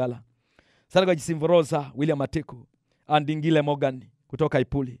Gideon Changala. Asante kwa ajili Simvorosa William Matiku, Andingile Morgan kutoka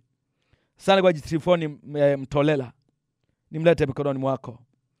Ipuli. Asante kwa ajili Trifoni Mtolela, nimlete mikononi mwako.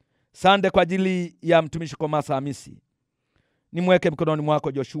 Asante kwa ajili ya mtumishi Komasa Hamisi, nimweke mikononi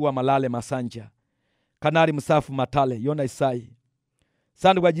mwako. Joshua Malale Masanja, Kanari Msafu Matale, Yona Isai.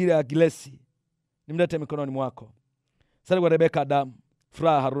 Asante kwa ajili ya Gilesi, nimlete mikononi mwako. Asante kwa Rebeka Damu,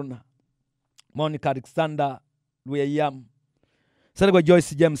 Furaha Haruna, Monica Alexander Luyeyam. Asante kwa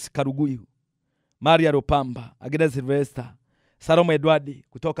Joyce James Karuguyu, Maria Rupamba, Agnes Silvester, Salome Edwardi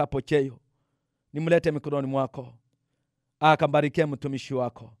kutoka hapo Cheyo. Nimlete mikononi mwako. Akambarikia mtumishi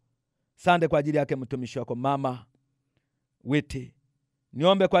wako. Asante kwa ajili yake mtumishi wako Mama Witi.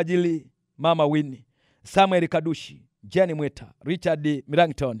 Niombe kwa ajili Mama Winnie, Samuel Kadushi, Jenny Mwita, Richard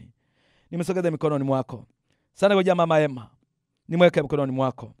Mirangton. Nimsogeze mikononi mwako. Asante kwa Mama Emma. Nimweke mikononi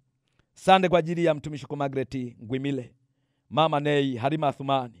mwako. Asante kwa ajili ya mtumishi kwa Margaret Ngwimile, Mama Nei, Harima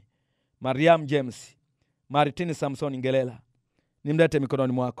Thumani, Mariam James, Maritini Samson Ngelela. Nimlete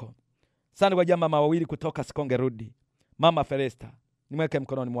mikononi mwako. Asante kwa mama wawili kutoka Sikonge Rudi, Mama Felesta. Nimweke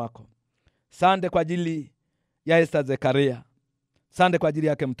mikononi mwako. Asante kwa ajili ya Esther Zekaria. Asante kwa ajili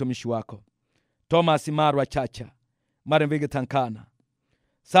yake mtumishi wako Thomas Marwa Chacha, Maremvige Tankana.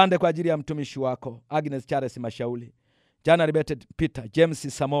 Asante kwa ajili ya mtumishi wako Agnes Charles Mashauli, Jana Libete Peter,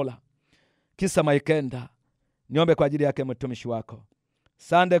 James Samola, Kisa Maikenda. Niombe kwa ajili yake mtumishi wako.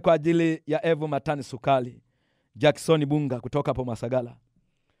 Asante kwa ajili ya Evu Matani Sukali, Jackson Bunga kutoka hapo Masagala.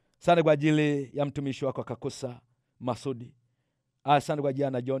 Asante kwa ajili ya mtumishi wako Kakusa Masudi. Asante kwa ajili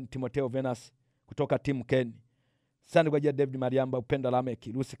ya John Timoteo Venus kutoka timu Keni. Asante kwa ajili ya David Mariamba, Upenda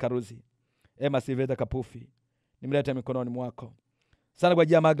Lameki, Lucy Karuzi, Emma Silveda Kapufi. Nimlete mikononi mwako. Asante kwa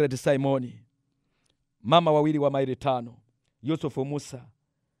ajili ya Margaret Simoni, mama wawili wa Maili 5, Yusufu Musa.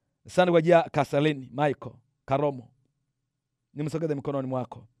 Asante kwa ajili ya Kasalini Michael Karomo. Nimsogeze mikononi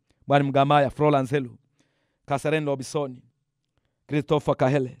mwako. Mwalimu Gamaya, Florence Helu, Kasaren Robisoni, Christopher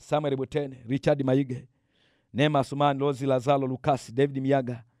Kahele, Samuel Butene, Richard Maige, Neema Sumani, Rozi Lazalo Lukasi, David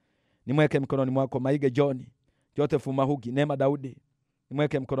Miyaga. Nimweke mikononi mwako. Maige John, Joseph Mahugi, Neema Daudi.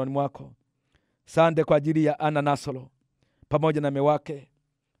 Nimweke mikononi mwako. Asante kwa ajili ya Ana Nasolo pamoja na mewake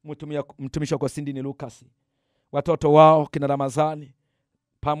mtumishi wako Cindy ni Lucas, watoto wao kina Ramazani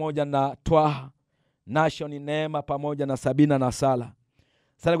pamoja na Twaha, Nation Neema pamoja na Sabina na Sala.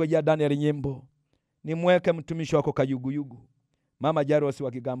 Asante kwa ajili ya Daniel Nyimbo. Nimweke mtumishi wako Kayuguyugu, Mama Jairus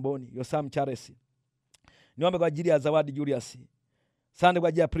wa Kigamboni, Yosam Charles. Niombe kwa ajili ya Zawadi Julius. Asante kwa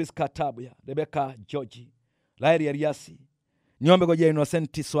ajili ya Priska Tabuya, Rebecca George, Lairi Eliasi. Niombe kwa ajili ya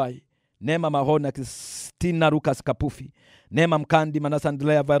Innocent Swai, Neema Mahona, Christina Lucas Kapufi, Neema Mkandi, Manasa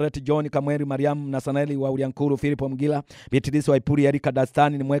Andrea, Violet John Kamweri, Mariam Nasaneli wa Uriankuru, Filipo Mgila, Beatrice wa Ipuri, Erika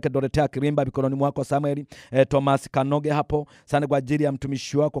Dastani. Nimweke Dorothea Kirimba mikononi mwako. Samuel Thomas Kanoge hapo. Asante kwa ajili ya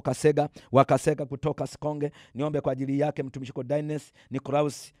mtumishi wako Kasega wa Kasega kutoka Sikonge. Niombe kwa ajili yake mtumishi wako Dines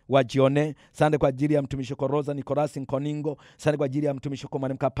Nicolaus wa Jione. Asante kwa ajili ya mtumishi wako Rosa Nicolas Nkoningo. Asante kwa ajili ya mtumishi wako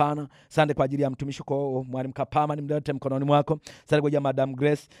Mwalimu Kapana. Asante kwa ajili ya mtumishi wako Mwalimu Kapama. Nimlete mkononi mwako. Asante kwa ajili ya Madam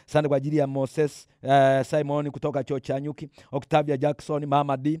Grace. Asante kwa ajili ya Moses Simon kutoka Chuo cha Nyuki, Octavia Jackson,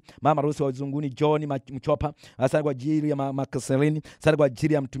 Mama D, Mama Rusi wa Uzunguni, John Mchopa. Asante kwa ajili ya Mama Kaselini. Asante kwa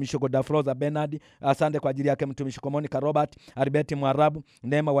ajili ya mtumishi wako Dafroza Bernard. Asante kwa ajili yake mtumishi wako Monica Robert, Albert Mwarabu,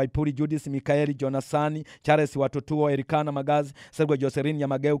 Neema Waipuri, Judith Mikaeli, Jonasani, Charles Watutuo, Erikana Magazi. Asante kwa Joseline ya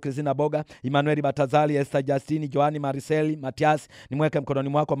Mageu, Krizina Boga, Emmanuel Batazali, Esther Justini, Joani Mariseli, Matias. Nimweke mkononi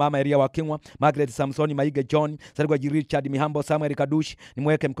mwako. Mama Elia Wakingwa, Margaret Samsoni, Maige John. Asante kwa ajili Richard Mihambo, Samuel Kadushi.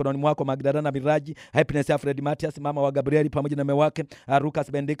 Nimweke mkononi mwako. Magdalena Miraji, Happiness Alfred Matias, mama wa Gabrieli pamoja na mewake,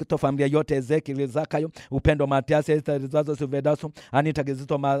 Lucas Benedicto, familia yote, Ezekiel Zakayo, Upendo Matias, Esther Rizazo Silvedaso, Anita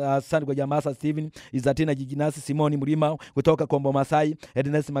Gezito, Asante kwa Jamasa Steven, Izatina Jijinasi, Simoni Mlima kutoka Kombo Masai,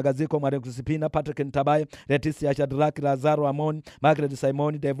 Ednes Magaziko, Marek Sipina, Patrick Ntabaye, Leticia Shadrack, Lazaro Amoni, Margaret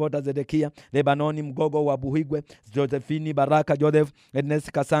Simoni, Devota Zedekia, Lebanoni Mgogo wa Buhigwe, Josephine Baraka, Joseph,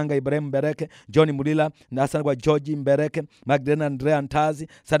 Ednes Kasanga, Ibrahim Mbereke, John Mulila, na asante kwa George Mbereke, Magdalena Andrea Ntazi.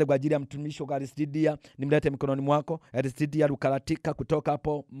 Asante kwa ajili ya mtumishi wa Aristidia. Nimlete mikononi mwako. Aristidia Lukaratika kutoka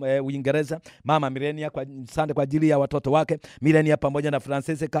hapo Uingereza. Mama Milenia, kwa asante kwa ajili ya watoto wake Milenia pamoja na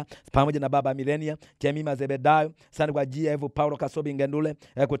Francisca pamoja na baba Milenia, Jemima Zebedayo. Asante kwa ajili ya Evu Paulo Kasobi Ngendule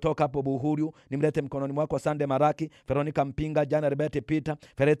kutoka hapo Buhuru. Nimlete mikononi mwako. Sande Maraki, Veronica Mpinga, Jana Rebete Peter,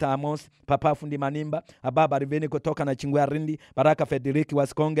 Fereta Amos, Papa Fundi Manimba, Ababa Riveni kutoka na Chingwa Rindi, Baraka Federiki wa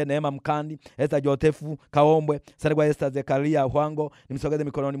Sikonge, Neema Mkandi, Esther Jotefu Kaombwe. Asante kwa Esther Zekaria Hwango. Nimsogeze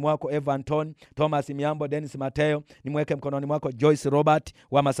mikononi mwako. Eva Anton, Thomas Miambo, Dennis Mateo. Nimweke mkononi mwako. Joyce Robert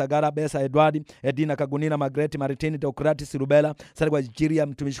wa Masagara, Besa Edward, Edina Kagunina, Margaret Maritini, Deokratis Rubela. Asante kwa ajili ya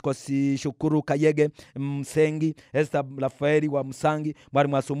mtumishi kwa Shukuru Kayege Msengi, Esther Rafaeli wa Msangi,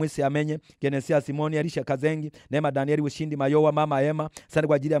 Mwalimu Asumwisi Amenye, Genesia Simoni, Alisha Kazengi, Neema Danieli Ushindi Mayowa, Mama Ema. Asante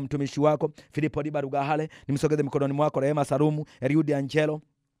kwa ajili ya mtumishi wako Filipo Diba Rugahale. Nimsogeze mikononi mwako. Rehema Sarumu, Eliudi Angelo,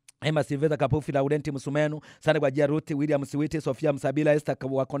 Emma Silveta Kapufi, Laurenti Musumenu, Sande kwa Jaruti, William Siwiti, Sofia Msabila, Esther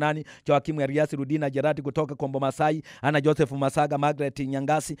Wakonani, Joakimu Eliasi, Rudina Gerati kutoka Kombo Masai, Ana Joseph Masaga, Margaret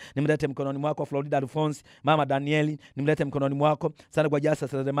Nyangasi, nimlete mkononi mwako. Florida Alphonse, Mama Danieli, nimlete mkononi mwako. Sande kwa Jasa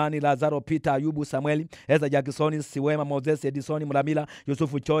Selemani, Lazaro Peter, Ayubu Samueli, Eza Jackson, Siwema Moses, Edison Mulamila,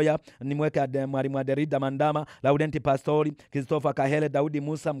 Yusufu Choya, nimweke Mwalimu Aderida Mandama, Laurenti Pastori, Christopher Kahele, Daudi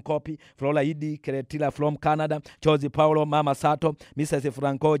Musa Mkopi, Flora Idi Keretila from Canada, Chozi Paulo, Mama Sato, Mrs.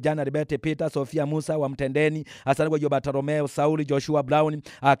 Franco, Jana Ribete Peter, Sofia Musa wa Mtendeni, asante kwa Jobata Romeo, Sauli, Joshua Brown,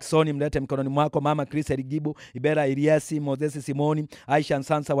 Aksoni mlete mkononi mwako. Mama Chris Eligibu, Ibera Iliasi, Moses Simoni, Aisha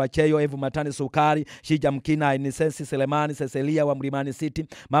Nsansa wa Cheyo, Evu Matani Sukari, Shija Mkina, Inisensi Selemani, Cecilia wa Mlimani City,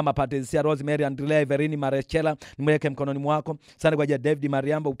 Mama Patricia, Rosemary Andrea, Everini Marechela, nimweke mkononi mwako. Asante kwa David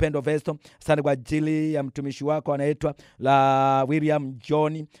Mariamba, Upendo Vesto, asante kwa ajili ya mtumishi wako anaitwa la William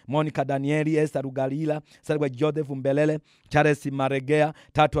John, Monica Danieli, Esther Rugalila, asante kwa Joseph Mbelele, Charles Maregea,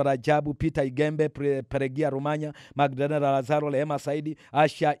 Tatu Rajabu, Peter Igembe, Peregia Rumanya, Magdalena Lazaro, Lema Saidi,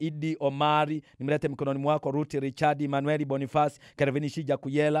 Asha Idi Omari, nimlete mkononi mwako. Ruti Richard, Emmanuel Boniface, Kervini Shija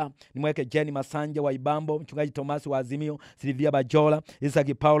Kuyela, nimweke Jenny Masanja wa Ibambo, Mchungaji Thomas wa Azimio, Silvia Bajola,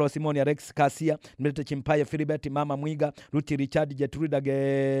 Isaki Paulo, Simoni Alex Kasia, nimlete Chimpaye Philibert, Mama Mwiga, Ruti Richard, Jetruda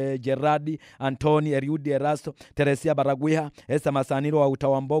Gerardi, Antoni Eriudi Erasto, Teresia Baragwiha, Esther Masaniro wa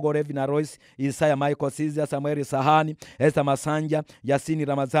Utawambogo, Revina Royce, Isaya Michael Sizia, Samuel Sahani, Esther Masanja, Yasini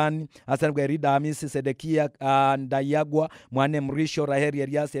Ramazani, asante kwa Rida Hamisi, Sedekia Ndayagwa, Mwane Mrisho, Raheri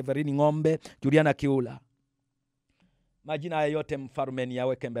Elias, Everini Ngombe, Juliana Kiula. Majina yote mfalme ni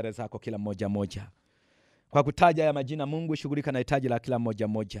yaweke mbele zako kila moja moja. Kwa kutaja ya majina Mungu, shughulika na hitaji la kila moja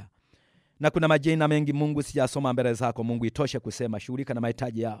moja. Na kuna majina mengi Mungu sijasoma mbele zako Mungu, itoshe kusema shughulika na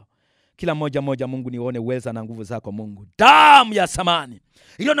mahitaji yao. Kila moja moja Mungu nione uweza na nguvu zako Mungu. Damu ya samani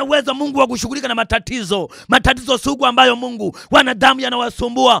iliona uwezo Mungu wa kushughulika na matatizo sugu ambayo Mungu wanadamu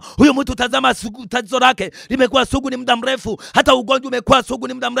yanawasumbua. Huyo mtu tazama tatizo lake limekuwa sugu ni muda mrefu, hata ugonjwa umekuwa sugu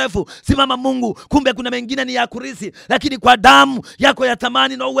ni muda mrefu. Simama Mungu, kumbe kuna mengine ni ya kurisi, lakini kwa damu yako ya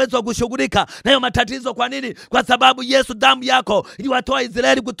thamani na uwezo wa kushughulika nayo matatizo. Kwa nini? Kwa sababu Yesu, damu yako iliwatoa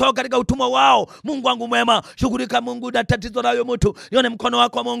Israeli kutoka katika utumwa wao. Mungu wangu mwema, shughulika Mungu na tatizo la huyo mtu. Nione mkono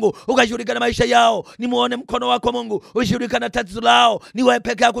wako Mungu ukashughulika na maisha yao. Nimuone mkono wako Mungu ushughulika na tatizo lao. Ni wewe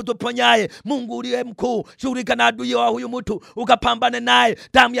peke yako tuponyaye Mungu uliye mkuu. Shughulika na adui wa huyu mtu ukapambane naye.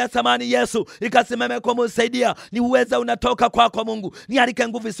 Damu ya thamani Yesu ikasimame kumsaidia. Ni uweza unatoka kwako Mungu. Ni alike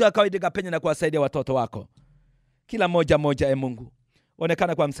nguvu isiyo ya kawaida kapenya na kuwasaidia watoto wako kila moja moja. Mungu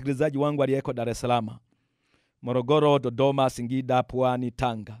onekana kwa msikilizaji wangu aliyeko Dar es Salaam, Morogoro, Dodoma, Singida, Pwani,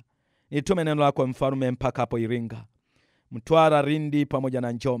 Tanga. Nitume neno lako mfalme mpaka hapo Iringa, Mtwara, Lindi pamoja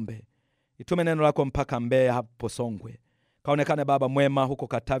na Njombe. Nitume neno lako mpaka Mbeya hapo Songwe. Kaonekane Baba mwema huko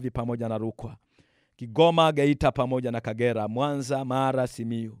Katavi pamoja na Rukwa, Kigoma, Geita pamoja na Kagera, Mwanza, Mara,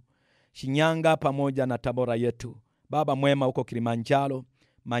 Simiyu, Shinyanga pamoja na Tabora yetu. Baba mwema huko Kilimanjaro,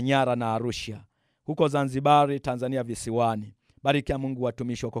 Manyara na Arusha, huko Zanzibari, Tanzania visiwani. Bariki ya Mungu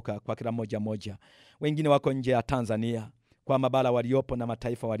watumishi wako kwa kila moja moja. Wengine wako nje ya Tanzania, kwa mabara waliopo na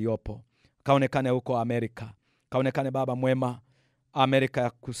mataifa waliopo. Kaonekane huko Amerika. Kaonekane Baba mwema Amerika ya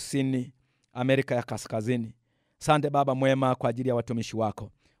Kusini, Amerika ya Kaskazini. Sante Baba mwema kwa ajili ya watumishi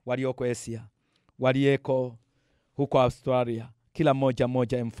wako walioko Asia, walieko huko Australia, kila moja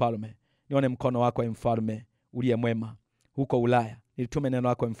moja. Mfalme nione mkono wako mfalme uliye mwema huko Ulaya. Nitume neno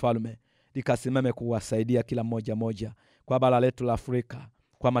lako mfalme likasimame kuwasaidia kila moja moja, kwa bara letu la Afrika,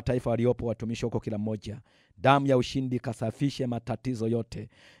 kwa mataifa waliopo watumishi huko kila moja. Damu ya ushindi kasafishe matatizo yote.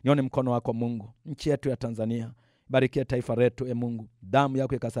 Nione mkono wako Mungu. Nchi yetu ya Tanzania, barikia taifa letu Mungu. Damu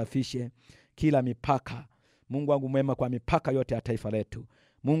yako ikasafishe kila mipaka Mungu wangu mwema, kwa mipaka yote ya taifa letu.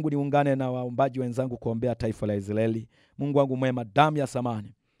 Mungu niungane na waombaji wenzangu kuombea taifa la Israeli. Mungu wangu mwema, damu ya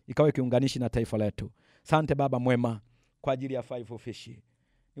samani ikawe kiunganishi na taifa letu. Sante Baba mwema kwa ajili ya Five Fish.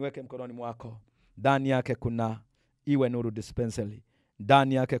 Niweke mkononi mwako. Ndani yake kuna Iwe Nuru Dispensary.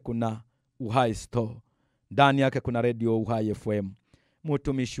 Ndani yake kuna Uhai Store. Ndani yake kuna Radio Uhai FM.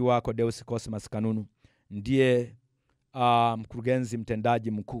 Mtumishi wako Deus Cosmas Kanunu ndiye mkurugenzi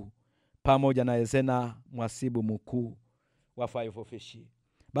mtendaji mkuu, pamoja na Ezena mwasibu mkuu wa Five Fish.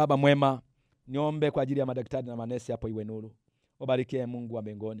 Baba mwema, niombe kwa ajili ya madaktari na manesi hapo Iwe Nuru. Wabarikie Mungu wa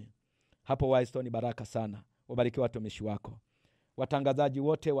mbinguni. Hapo Westoni baraka sana. Wabarikie watumishi wako. Watangazaji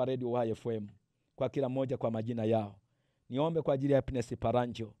wote wa Radio Uhai FM kwa kila mmoja kwa majina yao. Niombe kwa ajili ya Happiness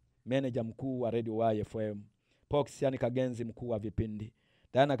Paranjo, manager mkuu wa Radio Uhai FM. Poxiani Kagenzi mkuu wa vipindi.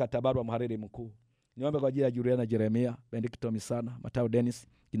 Diana Katabarwa mhariri mkuu. Niombe kwa ajili ya Juliana Jeremia, Benedicto Misana, Matao Dennis,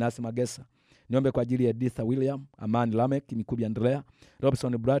 Inasi Magesa. Niombe kwa ajili ya Editha William, Amani Lamek, Mikubi Andrea,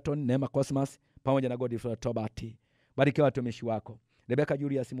 Robson Bratton, Neema Cosmas pamoja na Godfrey Tobati. Bariki watumishi wako. Rebeka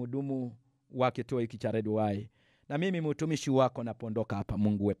Julius, mhudumu wa kituo hiki cha Radio Y, na mimi mtumishi wako napoondoka hapa.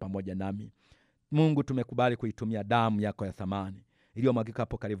 Mungu uwe pamoja nami. Mungu, tumekubali kuitumia damu yako ya thamani iliyomwagika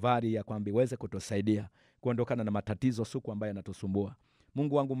hapo Kalivari, ya kwamba iweze kutusaidia kuondokana na matatizo suku ambayo yanatusumbua.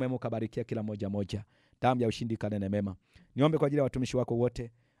 Mungu wangu mwema, ukabarikia kila moja. Damu ya ushindi kanene mema. Niombe kwa ajili ya watumishi wako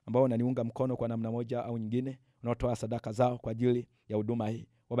wote ambao wananiunga mkono kwa namna moja au nyingine, wanaotoa sadaka zao kwa ajili ya huduma hii.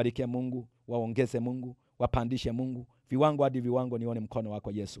 Wabarikie Mungu, waongeze Mungu, wapandishe Mungu viwango hadi viwango, nione mkono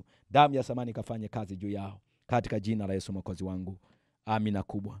wako Yesu. Damu ya thamani kafanye kazi juu yao, katika jina la Yesu Mwokozi wangu. Amina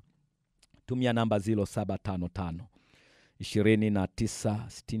kubwa. Tumia namba 0755 29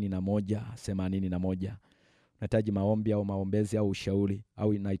 61 81. Unahitaji maombi au maombezi au ushauri, au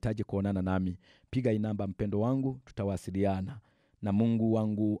unahitaji kuonana nami, piga hii namba mpendo wangu, tutawasiliana. Na Mungu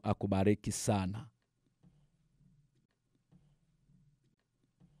wangu akubariki sana.